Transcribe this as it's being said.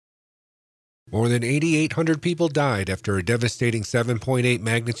More than 8,800 people died after a devastating 7.8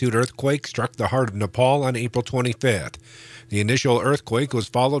 magnitude earthquake struck the heart of Nepal on April 25th. The initial earthquake was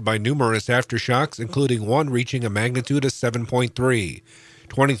followed by numerous aftershocks, including one reaching a magnitude of 7.3.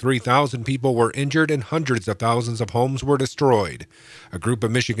 23,000 people were injured and hundreds of thousands of homes were destroyed. A group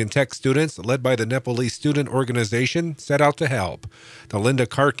of Michigan Tech students, led by the Nepalese Student Organization, set out to help. Nalinda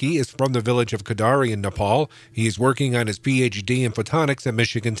Karki is from the village of Kadari in Nepal. He is working on his PhD in photonics at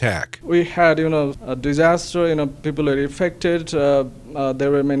Michigan Tech. We had, a disaster. People were affected.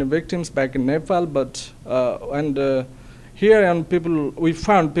 There were many victims back in Nepal, but here and we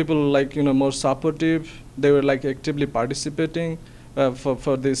found people more supportive. They were actively participating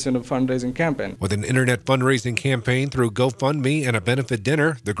for this fundraising campaign. With an internet fundraising campaign through GoFundMe and a benefit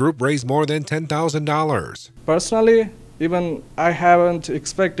dinner, the group raised more than $10,000. Personally, even I haven't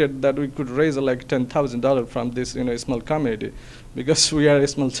expected that we could raise $10,000 from this small community, because we are a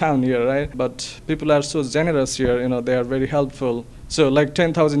small town here, right? But people are so generous here. They are very helpful. So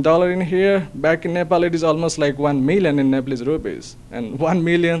 $10,000 in here, back in Nepal it is almost 1 million in Nepalese rupees, and 1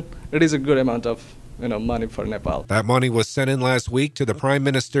 million, it is a good amount of money for Nepal. That money was sent in last week to the Prime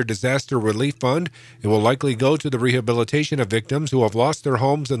Minister Disaster Relief Fund. It will likely go to the rehabilitation of victims who have lost their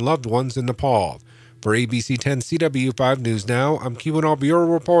homes and loved ones in Nepal. For ABC 10 CW5 News Now, I'm QNR Bureau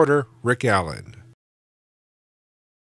reporter Rick Allen.